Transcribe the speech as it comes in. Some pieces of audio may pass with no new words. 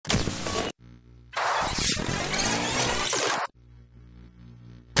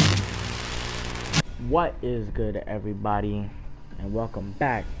What is good, everybody, and welcome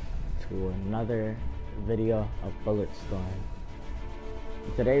back to another video of Bulletstorm.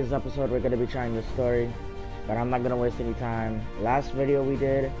 In today's episode, we're going to be trying this story, but I'm not going to waste any time. Last video we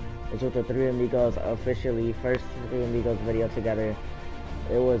did was with the three amigos, officially first three amigos video together.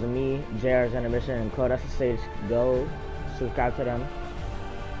 It was me, JR's Intermission, and Code Stage. Go subscribe to them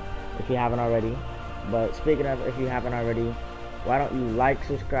if you haven't already. But speaking of, if you haven't already, why don't you like,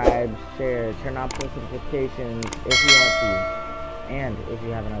 subscribe, share, turn on post notifications if you want to, and if you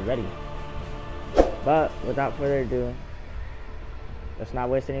haven't already. But without further ado, let's not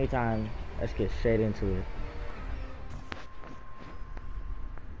waste any time. Let's get straight into it.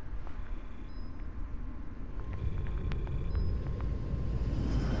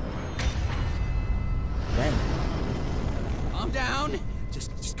 Dang. Calm down.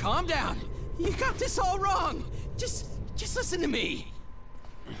 Just calm down. You got this all wrong. Just listen to me.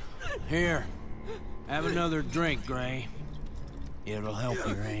 Here, have another drink, Gray. It'll help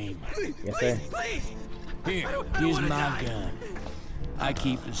your aim. Yes, sir. Please. Here, I don't use wanna my die. gun. I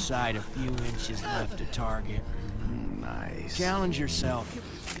keep the sight a few inches left to target. Nice. Challenge yourself.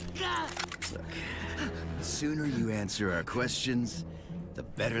 Look, the sooner you answer our questions, the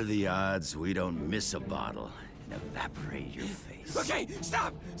better the odds we don't miss a bottle and evaporate your face. Okay,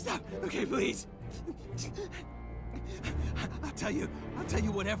 stop. Okay, please. I'll tell you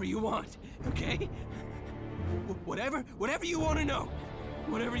whatever you want, okay? Whatever you want to know.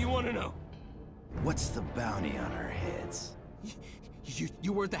 Whatever you want to know. What's the bounty on our heads?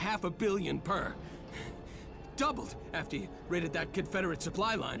 You worth $500 million per. Doubled after you raided that Confederate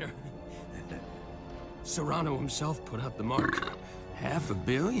supply liner. Serrano himself put out the mark. $500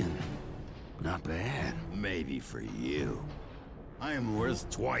 million? Not bad. Maybe for you. I am worth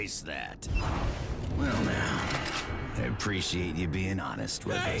twice that. Well now, I appreciate you being honest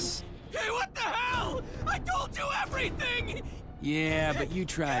with us. Hey, what the hell? I told you everything! yeah, but you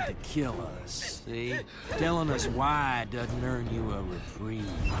tried to kill us, see? Telling us why doesn't earn you a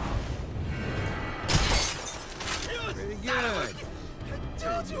reprieve. Pretty good. I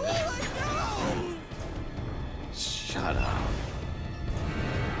told you all I know! Shut up.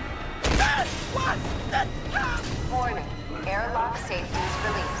 What? Warning, airlock safeties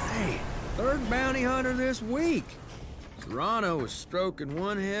released. Hey, third bounty hunter this week. Serrano was stroking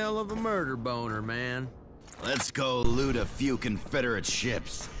one hell of a murder boner, man. Let's go loot a few Confederate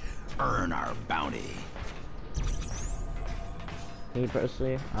ships. Earn our bounty. Me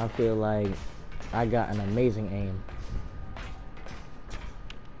personally, I feel like I got an amazing aim.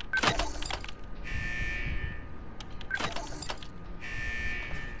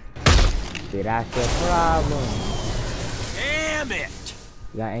 See, that's the problem. Damn it!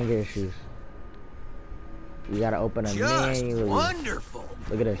 You got anger issues. You gotta open a Just manually. wonderful.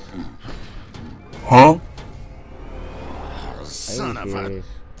 Look at this. Huh? Are Son you of a... serious?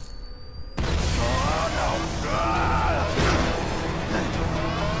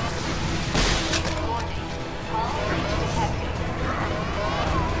 Warning, call breach detected.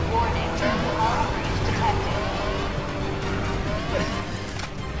 Warning, call breach detected.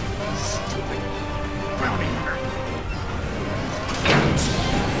 Stupid bounty hunter.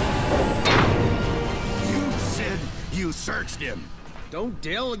 You said you searched him. Don't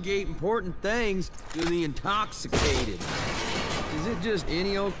delegate important things to the intoxicated. Is it just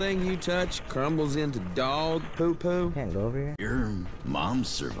any old thing you touch crumbles into dog poo-poo? Can't go over here. Your mom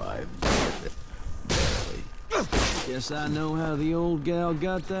survived. Barely. Guess I know how the old gal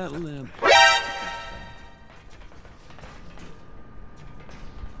got that limp.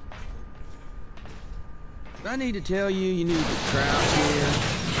 I need to tell you, you need to crouch here.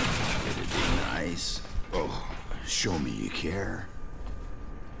 It'd be nice. Oh, show me you care.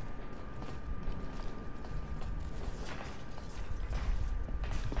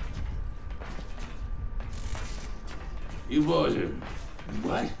 You boys are...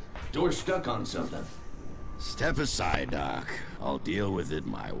 what? Door stuck on something. Step aside, Doc. I'll deal with it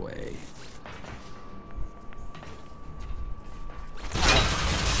my way.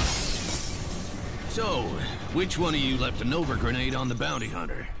 So, which one of you left a Nova grenade on the bounty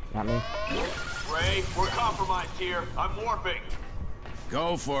hunter? Not me. Ray, we're compromised here. I'm warping.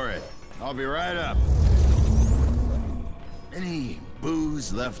 Go for it. I'll be right up. Any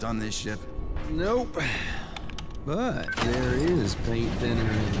booze left on this ship? Nope. But there is paint thinner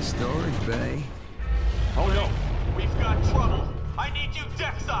in the storage bay. Oh no, we've got trouble. I need you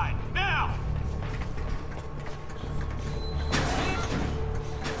deckside, now!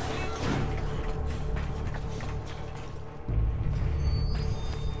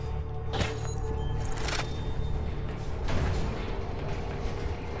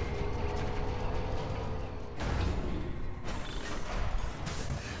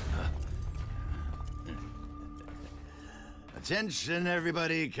 Attention,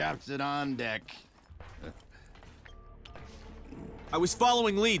 everybody. Captain on deck. I was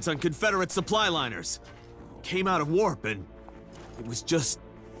following leads on Confederate supply liners. Came out of warp and it was just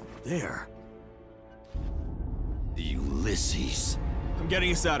there. The Ulysses. I'm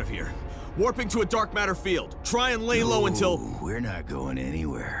getting us out of here. Warping to a dark matter field. Try and lay low until... No, we're not going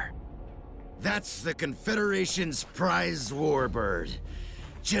anywhere. That's the Confederation's prize warbird.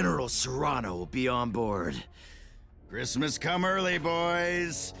 General Serrano will be on board. Christmas come early,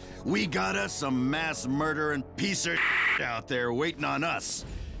 boys. We got us some mass murder and piece of shit out there waiting on us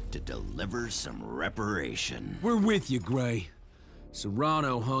to deliver some reparation. We're with you, Gray.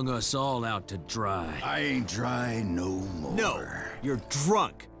 Serrano hung us all out to dry. I ain't dry no more. No, you're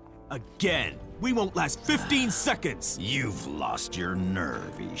drunk. Again. We won't last 15 seconds. You've lost your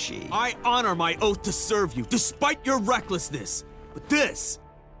nerve, Ishii. I honor my oath to serve you, despite your recklessness. But this...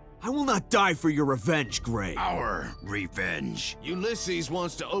 I will not die for your revenge, Gray. Our revenge. Ulysses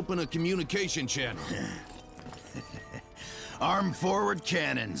wants to open a communication channel. Arm forward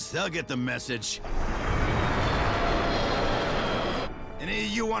cannons. They'll get the message. Any of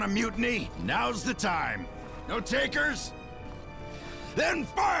you want a mutiny? Now's the time. No takers? Then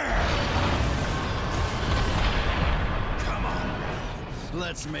fire! Come on.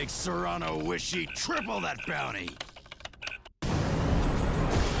 Let's make Serrano wish he tripled that bounty.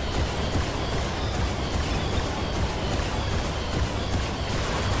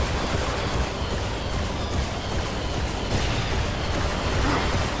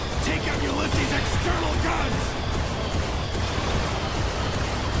 Take out Ulysses' external guns!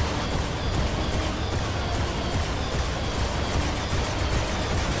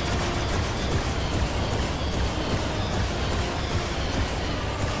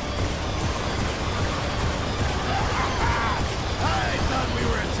 I thought we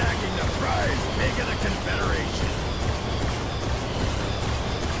were attacking the prize pig of the Confederation.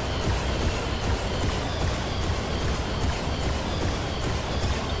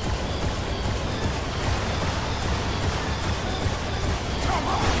 Come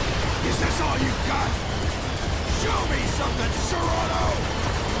on! Is this all you got? Show me something, Serrano!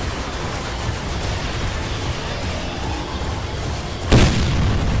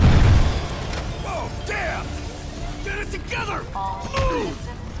 Oh, damn! Get it together! All systems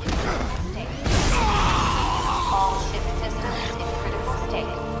in critical state. All ship systems in critical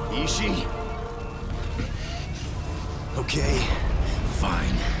state. Ishii? Okay,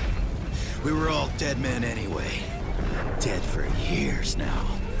 fine. We were all dead men anyway. Dead for years now.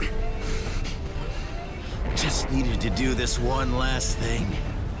 Just needed to do this one last thing.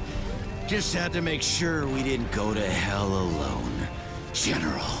 Just had to make sure we didn't go to hell alone.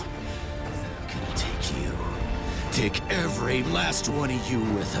 General, I'm gonna take you. Take every last one of you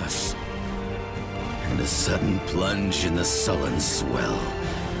with us. And a sudden plunge in the sullen swell.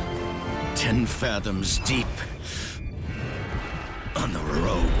 10 fathoms deep. On the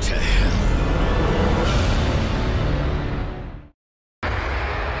road to hell.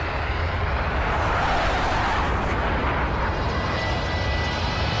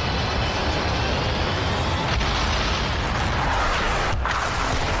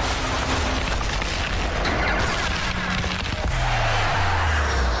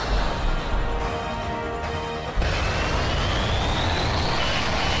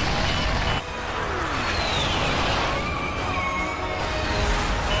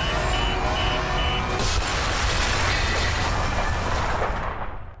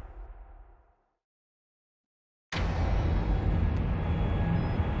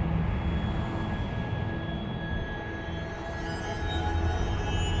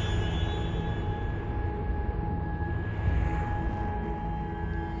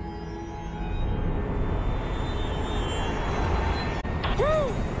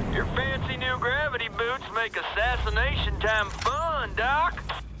 Your fancy new gravity boots make assassination time fun, Doc.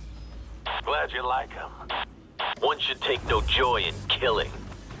 Glad you like them. One should take no joy in killing.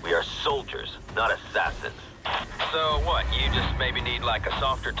 We are soldiers, not assassins. So what, you just maybe need like a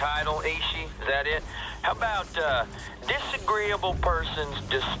softer title, Ishii? Is that it? How about, Disagreeable Persons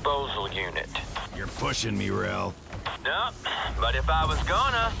Disposal Unit? You're pushing me, Rel. No, but if I was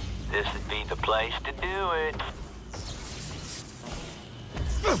gonna, this would be the place to do it.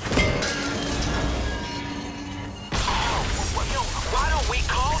 Why don't we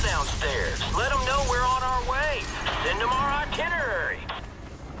call downstairs? Let them know we're on our way. Send them our itinerary.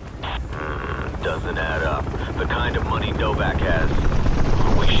 Doesn't add up. The kind of money Novak has,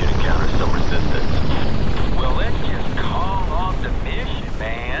 we should encounter some resistance. Well, let's just call off the mission,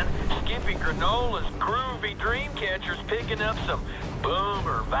 man. Skippy Granola's groovy dreamcatcher's picking up some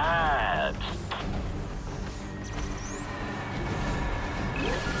boomer vibes.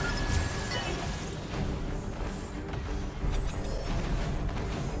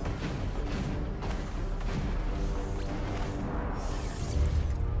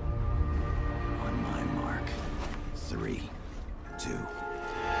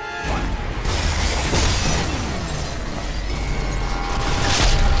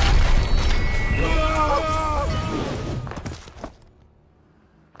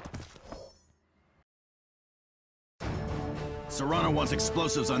 Serrano wants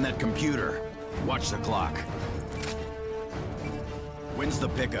explosives on that computer. Watch the clock. When's the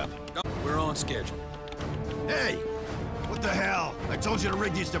pickup? We're on schedule. Hey! What the hell? I told you to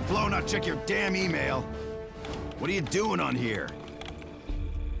rig these to blow, not check your damn email. What are you doing on here?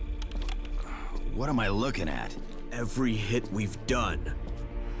 What am I looking at? Every hit we've done,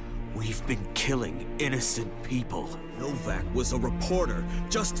 we've been killing innocent people. Novak was a reporter,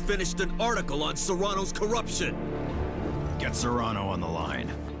 just finished an article on Serrano's corruption. Get Serrano on the line.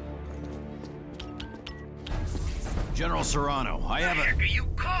 General Serrano, I have a... What the heck are you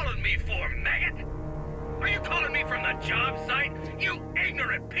calling me for, maggot? Are you calling me from the job site? You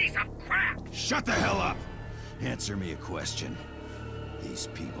ignorant piece of crap! Shut the hell up! Answer me a question. These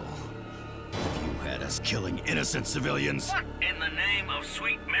people... You had us killing innocent civilians. What in the name of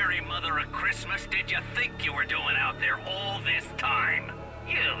sweet Mary Mother of Christmas did you think you were doing out there all this time?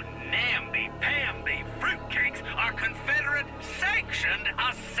 You namby-pamby fruitcakes are Confederate-sanctioned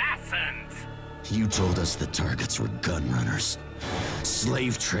assassins! You told us the targets were gun runners,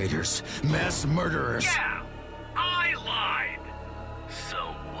 slave traders, mass murderers. Yeah, I lied. So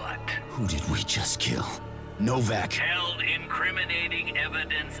what? Who did we just kill? Novak. Held incriminating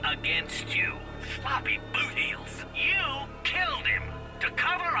evidence against you. Sloppy boot heels. You killed him to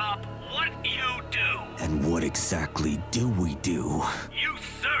cover up what you do. And what exactly do we do? You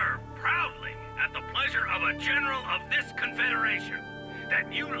serve proudly at the pleasure of a general of this confederation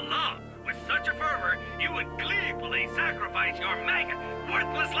that you love with such a fervor you would gleefully sacrifice your maggot,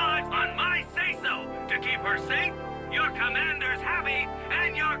 worthless lives on my say-so to keep her safe, your commanders happy,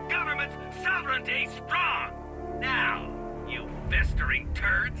 and your government's sovereignty strong. Now, you festering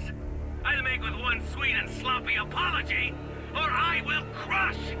turds, I'll make with one sweet and sloppy apology, or I will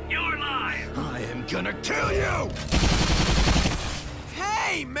crush your lives. I am gonna kill you!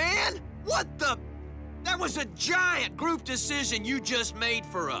 Hey, man! What the... That was a giant group decision you just made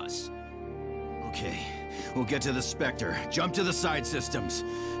for us. Okay, we'll get to the Spectre. Jump to the side systems.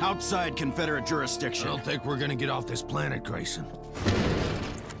 Outside Confederate jurisdiction. I don't think we're gonna get off this planet, Grayson.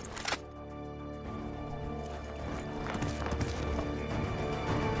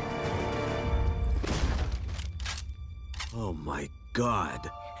 Oh my God.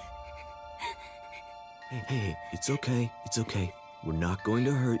 Hey, it's okay, it's okay. We're not going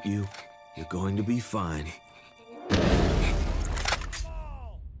to hurt you. You're going to be fine.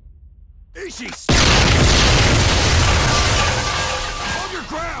 Ishi! Hold your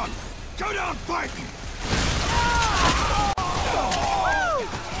ground! Go down fighting!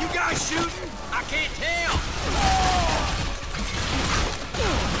 You guys shooting? I can't tell.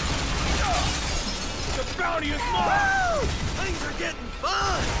 The bounty is mine! Things are getting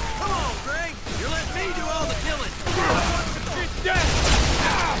fun. Come on, Greg. You're letting me do all the killing. Get dead!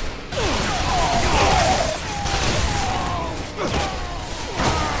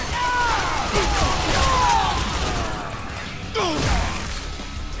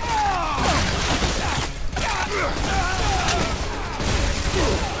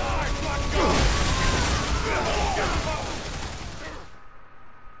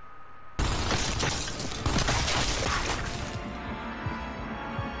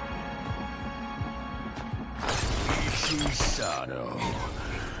 Sano,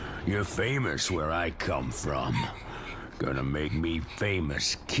 you're famous where I come from. Gonna make me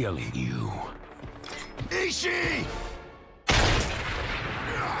famous killing you. Ishi!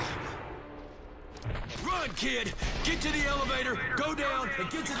 Run, kid. Get to the elevator, go down, and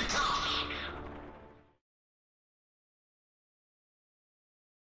get to the top.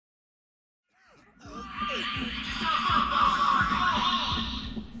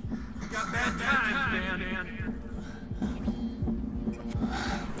 Got bad times, man.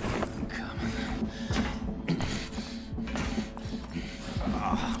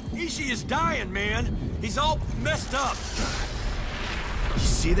 Ishi is dying, man. He's all messed up. You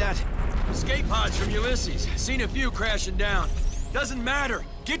see that? Escape pods from Ulysses. Seen a few crashing down. Doesn't matter.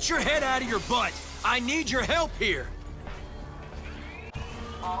 Get your head out of your butt. I need your help here.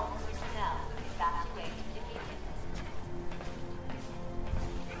 All personnel evacuate immediately.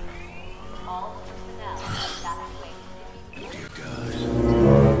 All personnel evacuate immediately. Dear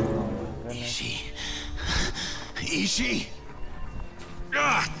God. Ishi. Ishi?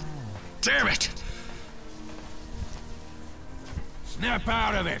 Ah! Damn it! Snap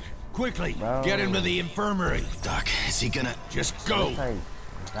out of it! Quickly! Bro. Get him to the infirmary! Doc, is he gonna... Just go! Looks like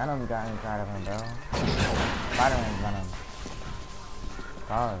Venom got inside of him, bro. Spider-Man's Venom.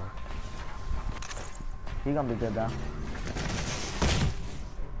 God. He gonna be good, though.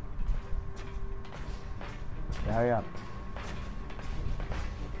 Yeah, hurry up.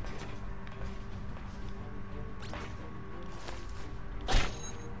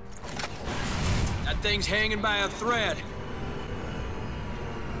 thing's hanging by a thread.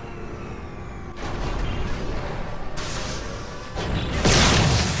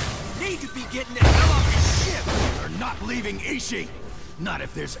 Need to be getting the hell off the ship! We're not leaving Ishi! Not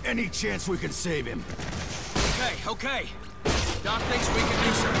if there's any chance we can save him. Okay. Doc thinks we can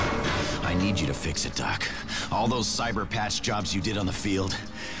do something. I need you to fix it, Doc. All those cyber patch jobs you did on the field.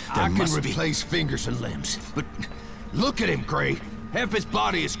 I can replace fingers and limbs, but look at him, Gray. Half his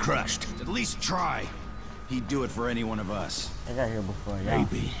body is crushed. At least try. He'd do it for any one of us. I got here before, yeah.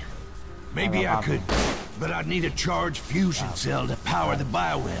 Maybe I could, but I'd need a charged fusion cell to power the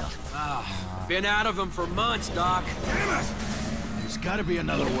bioweld. Been out of them for months, Doc. Damn it! There's gotta be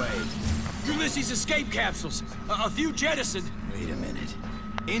another way. Ulysses escape capsules. A few jettisoned. Wait a minute.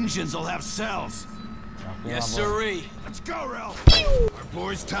 Engines will have cells. Yes, sirree. Let's go, Ralph. Our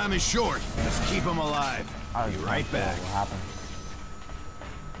boy's time is short. Let's keep him alive. I'll be right back. What happened?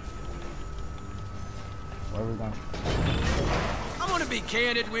 Where are we going? I want to be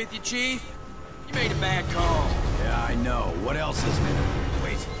candid with you, Chief. You made a bad call. Yeah, I know. What else is new?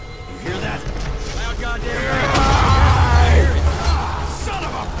 Wait, you hear that? Loud goddamn. Son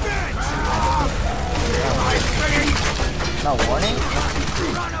of a bitch! No warning?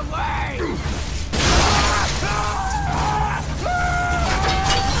 Run away! You're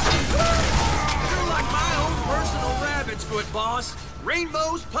like my own personal rabbit's foot, boss.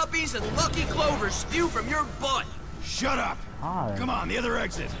 Rainbows, puppies, and lucky clovers spew from your butt. Shut up! Hi. Come on, the other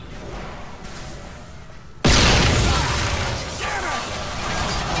exit.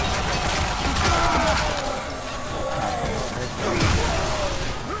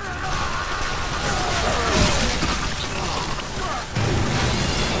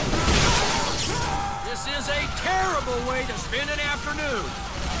 This is a terrible way to spend an afternoon.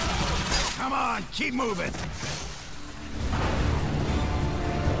 Come on, keep moving.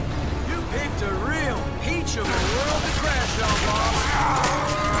 You picked a real peach of a world to crash on,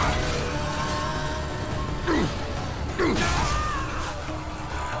 boss.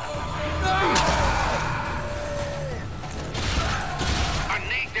 I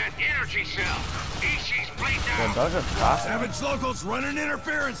need that energy cell. Ishi's bleeding Well, those are fast. Savage locals running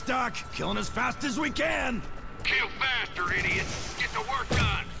interference, Doc. Killing as fast as we can. Kill faster, idiot. Get the work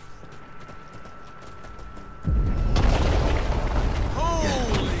done.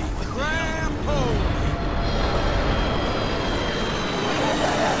 Holy crap, holy.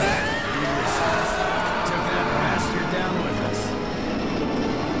 Took that bastard down with us.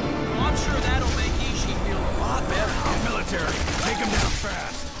 Well, I'm sure that'll make Ishi feel a lot better. Military, take him down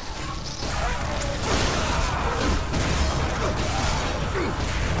fast.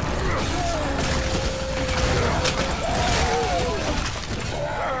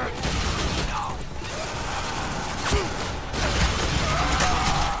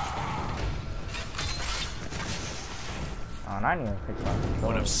 Oh, I need to fix my controller.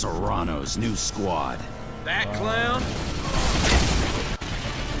 One of Serrano's new squad. That clown?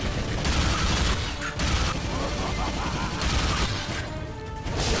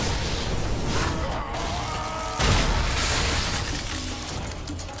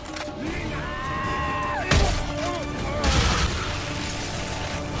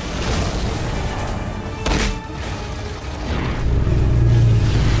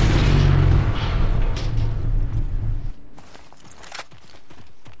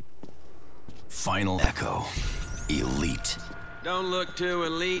 Final Echo. Elite. Don't look too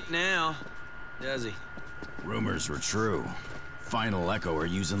elite now, does he? Rumors were true. Final Echo are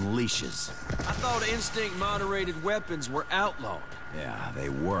using leashes. I thought instinct-moderated weapons were outlawed. Yeah, they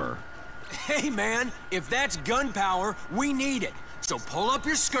were. Hey, man, if that's gunpowder, we need it. So pull up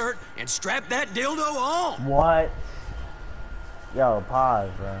your skirt and strap that dildo on. What? Yo, pause,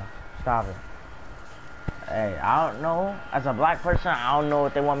 bro. Stop it. Hey, I don't know. As a black person, I don't know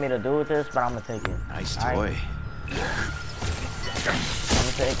what they want me to do with this, but I'm gonna take it. Nice All toy. right? I'm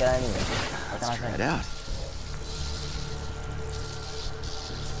gonna take it anyway. What can I Try say? it out.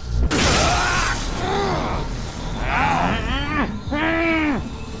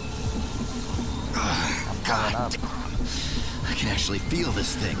 God, I can actually feel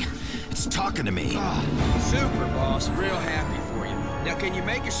this thing. It's talking to me. Super, boss. Real happy for you. Now, can you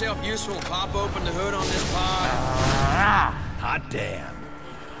make yourself useful and pop open the hood on this pod? Hot damn.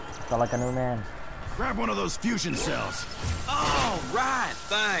 Felt like a new man. Grab one of those fusion cells. Oh, right.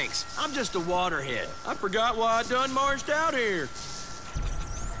 Thanks. I'm just a waterhead. I forgot why I done marched out here.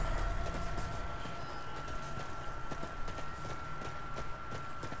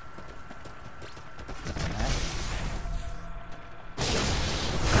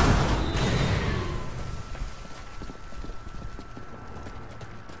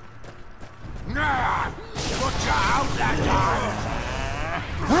 Nah!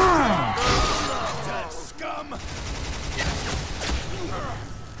 Scum!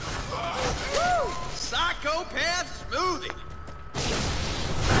 Psychopath smoothie!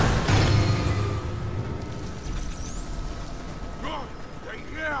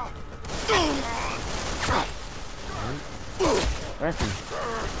 Where's he?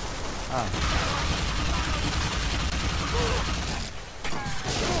 Oh.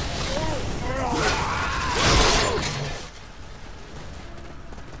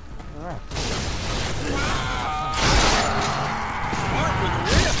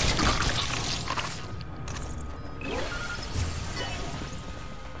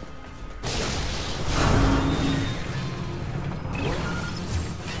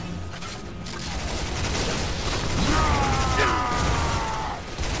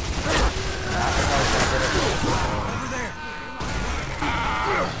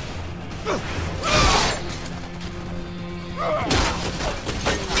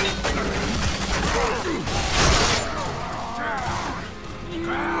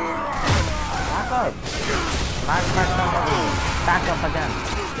 Back up again.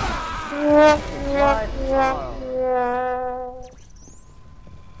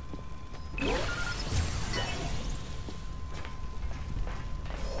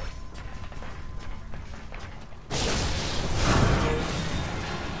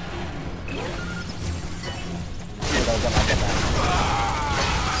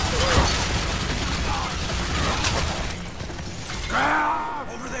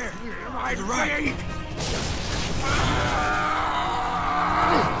 Over there! You're right!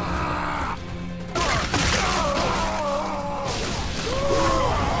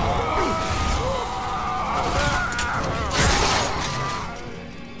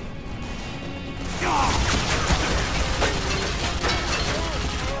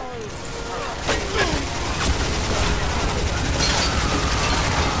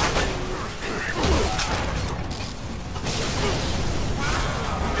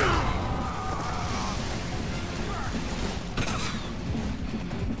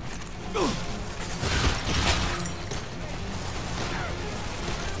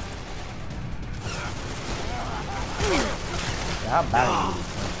 How bad?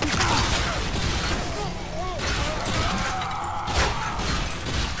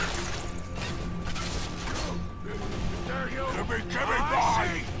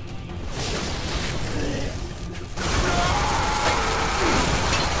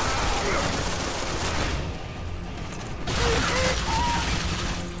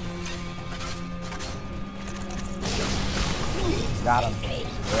 Got him.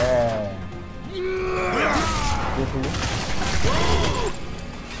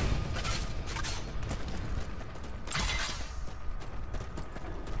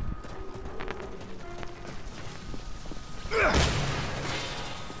 Yeah.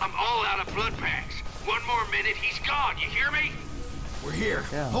 I'm all out of blood packs. One more minute, he's gone. You hear me? We're here.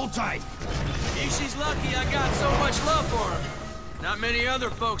 Yeah. Hold tight. She's lucky I got so much love for him. Not many other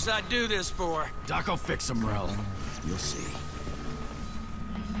folks I'd do this for. Doc will fix him, Rel. You'll see.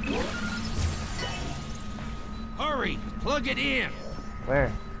 Hurry! Plug it in!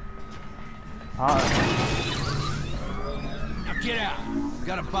 Where? Now get out! We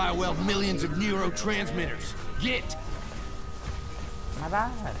gotta buy well millions of neurotransmitters. Get! My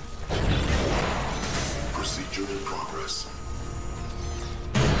bad. Procedure in progress.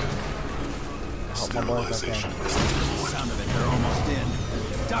 I hope my boy's okay. Sound of it, they're almost in.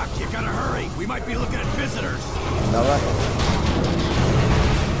 Doc, you gotta hurry. We might be looking at visitors. No way.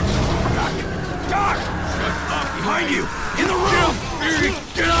 Doc! Behind you! In the room!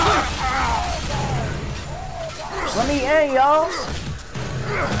 Get up! Let me in, y'all.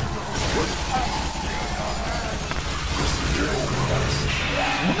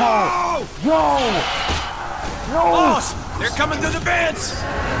 No! No! No! Boss! They're coming through the vents!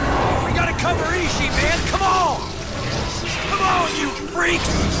 We gotta cover Ishii, man! Come on! Come on, you freaks!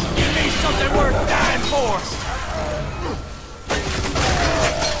 Give me something worth dying for!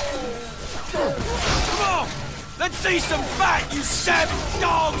 Come on! Let's see some fight, you savage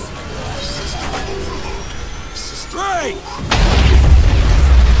dogs! Great!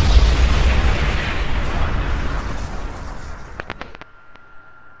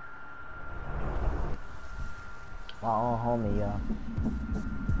 My own homie, yo.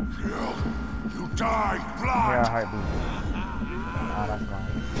 You died Hear a blind. heartbeat. Oh, that's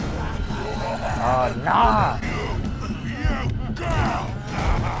mine. Oh, nah! You girl.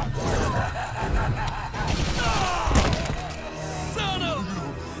 Son of...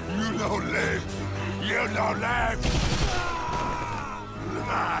 You don't live. You don't live.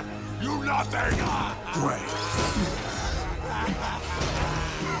 Man, you nothing. Great.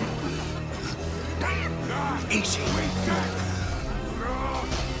 Easy.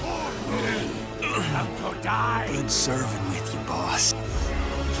 Have to die. Good serving with you, boss.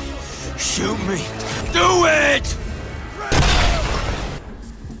 Shoot me. Do it!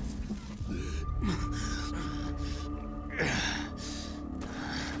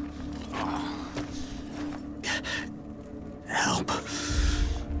 Help.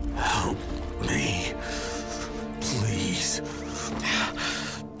 Help me. Please.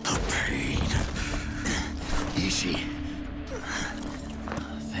 The pain. Ishi.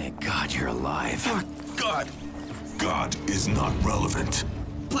 Thank God you're alive. God. God is not relevant.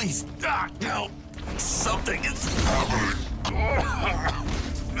 Please, help. Something is happening.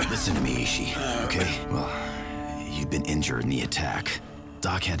 Listen to me, Ishi, okay? Well, you've been injured in the attack.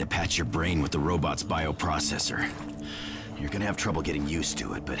 Doc had to patch your brain with the robot's bioprocessor. You're gonna have trouble getting used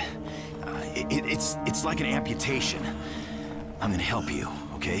to it, but it's like an amputation. I'm gonna help you,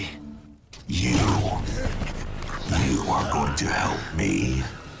 okay? You are going to help me.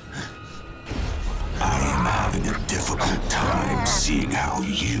 I am having a difficult time seeing how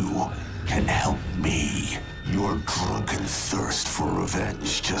you can help me. Your drunken thirst for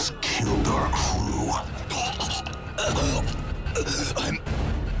revenge just killed our crew.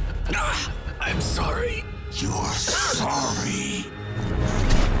 I'm sorry. You're sorry.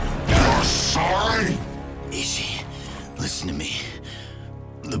 You're sorry? Ishi, listen to me.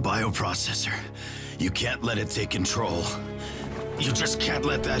 The bioprocessor, you can't let it take control. You just can't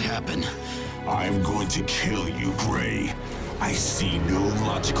let that happen. I'm going to kill you, Gray. I see no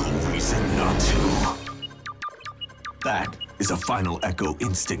logical reason not to. That is a final Echo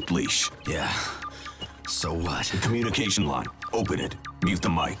instinct leash. Yeah. So what? The communication line. Open it. Mute the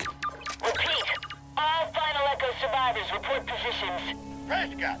mic. Repeat. All Final Echo survivors report positions.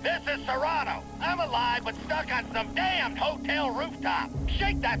 Priska, this is Serrano. I'm alive but stuck on some damned hotel rooftop.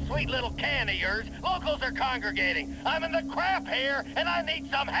 Shake that sweet little can of yours. Locals are congregating. I'm in the crap here and I need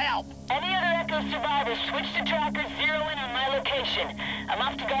some help. Any other Echo survivors, switch to tracker, zero in on my location. I'm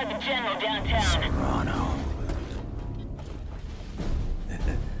off to guard the general downtown. Serrano.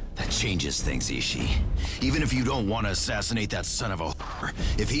 That changes things, Ishi. Even if you don't want to assassinate that son of a whore,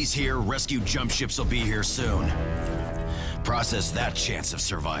 if he's here, rescue jump ships will be here soon. Process that chance of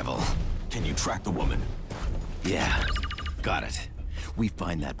survival. Can you track the woman? Yeah, got it. We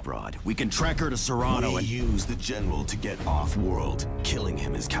find that broad. We can track her to Serrano and use the general to get off-world. Killing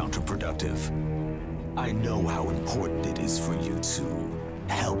him is counterproductive. I know how important it is for you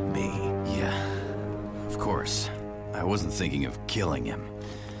to help me. Yeah, of course. I wasn't thinking of killing him.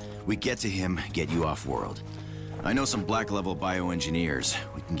 We get to him, get you off-world. I know some black-level bioengineers.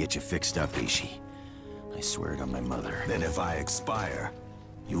 We can get you fixed up, Ishi. I swear it on my mother. Then if I expire,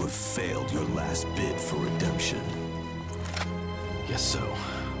 you have failed your last bid for redemption. Guess so.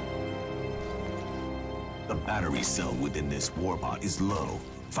 The battery cell within this warbot is low.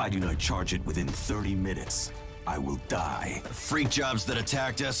 If I do not charge it within 30 minutes, I will die. The freak jobs that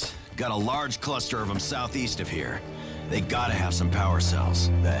attacked us got a large cluster of them southeast of here. They gotta have some power cells.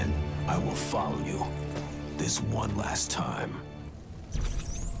 Then I will follow you. This one last time.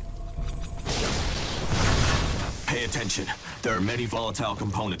 Pay attention. There are many volatile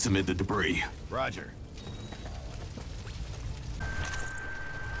components amid the debris. Roger.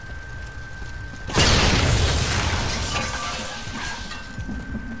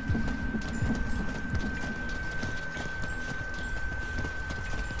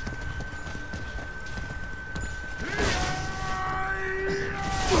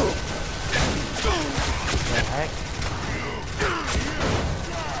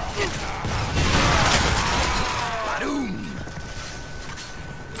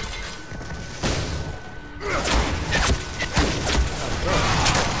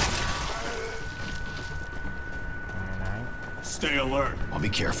 Stay alert. I'll be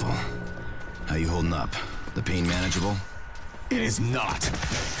careful. How you holding up? The pain manageable? It is not.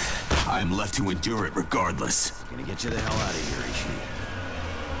 I am left to endure it regardless. Gonna get you the hell out of here, Ishi.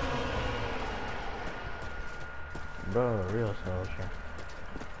 Bro, real soldier.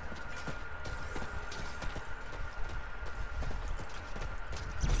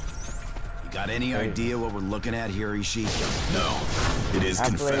 You got any idea what we're looking at here, Ishi? No. It is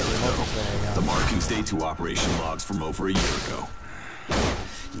Confederate, though. The markings date to operation logs from over a year ago.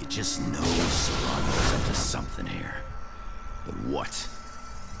 You just know Serrano's up to something here. But what?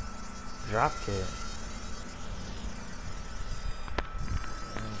 Drop kit.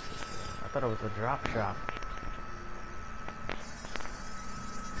 I thought it was a drop shop.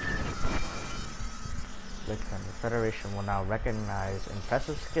 The Federation will now recognize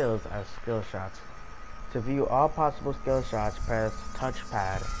impressive skills as skill shots. To view all possible skill shots, press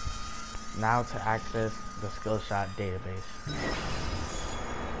touchpad now to access the skill shot database.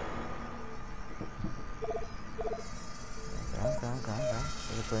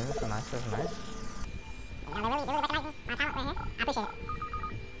 Okay. That's nice, that's nice.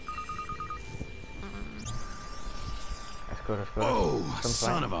 That's good, that's good. Oh,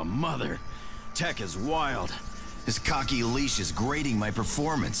 son of a mother. Tech is wild. This cocky leash is grading my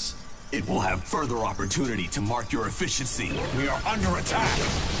performance. It will have further opportunity to mark your efficiency. We are under attack.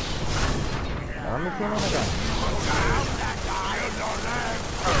 Let me see him again.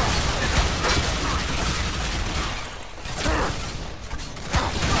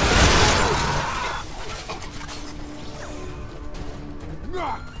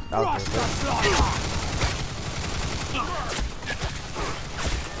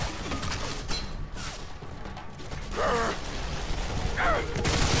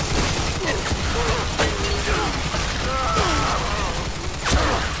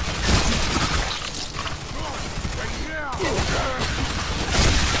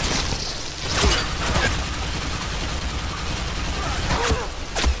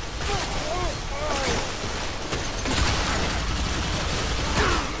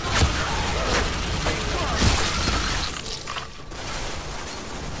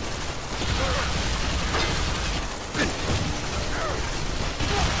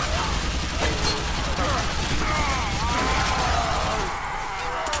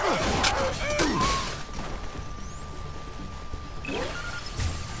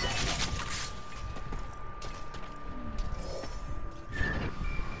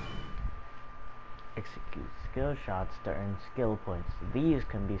 Execute skill shots to earn skill points. These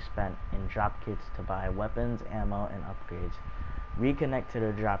can be spent in drop kits to buy weapons, ammo, and upgrades. Reconnect to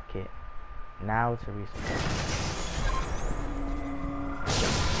the drop kit now to restart.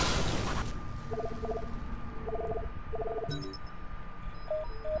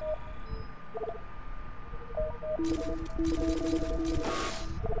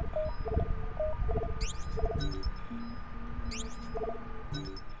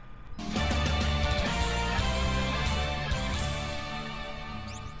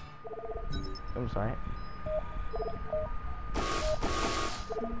 I'm sorry.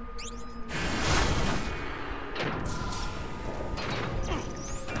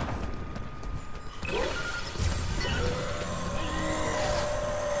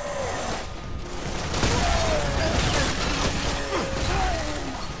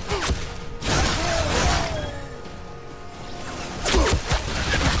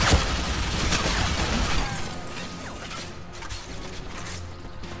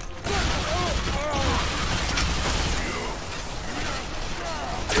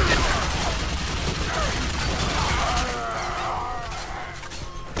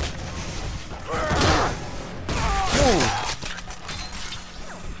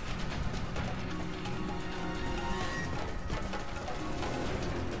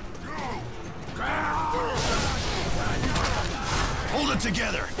 Hold it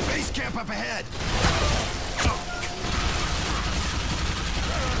together. Base camp up ahead.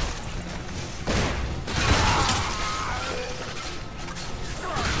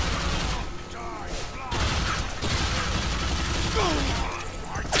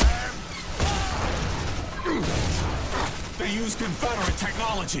 They use Confederate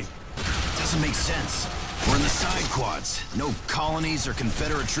technology. Doesn't make sense. We're in the side quads. No colonies or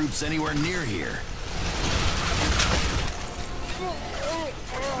Confederate troops anywhere near here.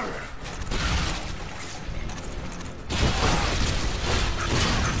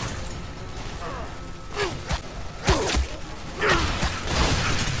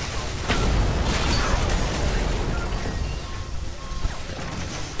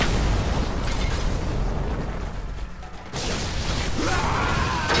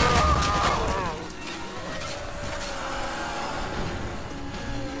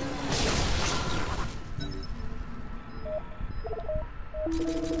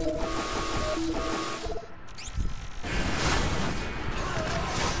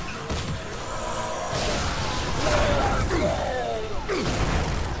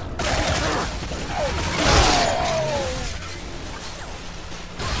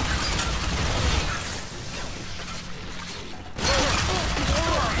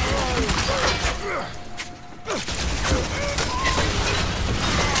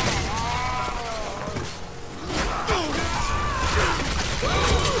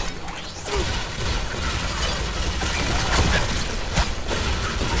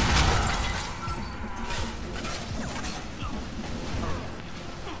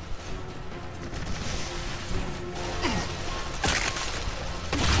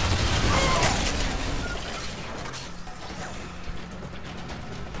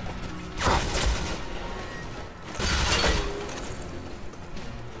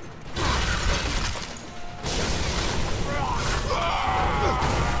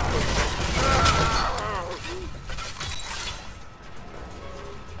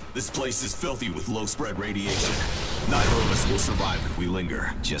 This place is filthy with low-spread radiation. Neither of us will survive if we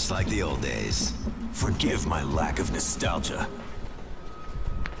linger. Just like the old days. Forgive my lack of nostalgia.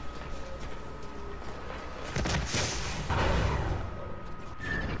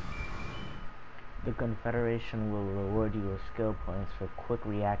 The Confederation will reward you with skill points for quick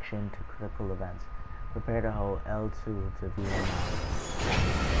reaction to critical events. Prepare to hold L2 to be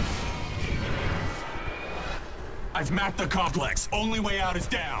unlocked. I've mapped the complex. Only way out is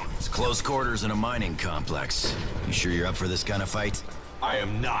down. It's close quarters in a mining complex. You sure you're up for this kind of fight? I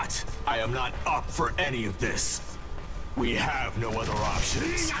am not. I am not up for any of this. We have no other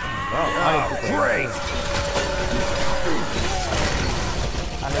options. Great!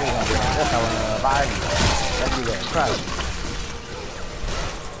 I knew you were gonna do this. I wanna revive you. Let me get crushed.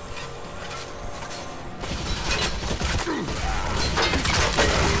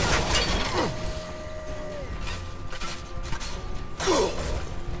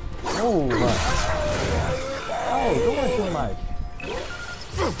 Oh, doing too much.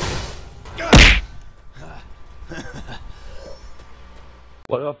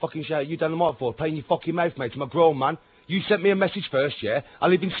 What the fucking shout you done the mic for? Playing your fucking mouth, mate. I'm a grown man. You sent me a message first, yeah? I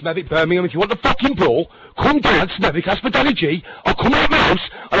live in Smethwick, Birmingham. If you want the fucking brawl, come down Smethwick, ask for Danny G. I'll come out of my house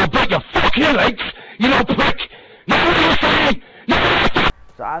and I'll break your fucking legs, you little prick.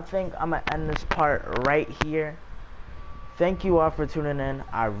 So I think I'm gonna end this part right here. Thank you all for tuning in.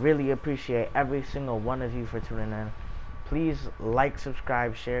 I really appreciate every single one of you for tuning in. Please like,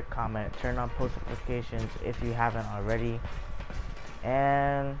 subscribe, share, comment, turn on post notifications if you haven't already.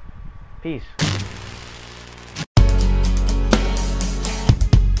 And peace.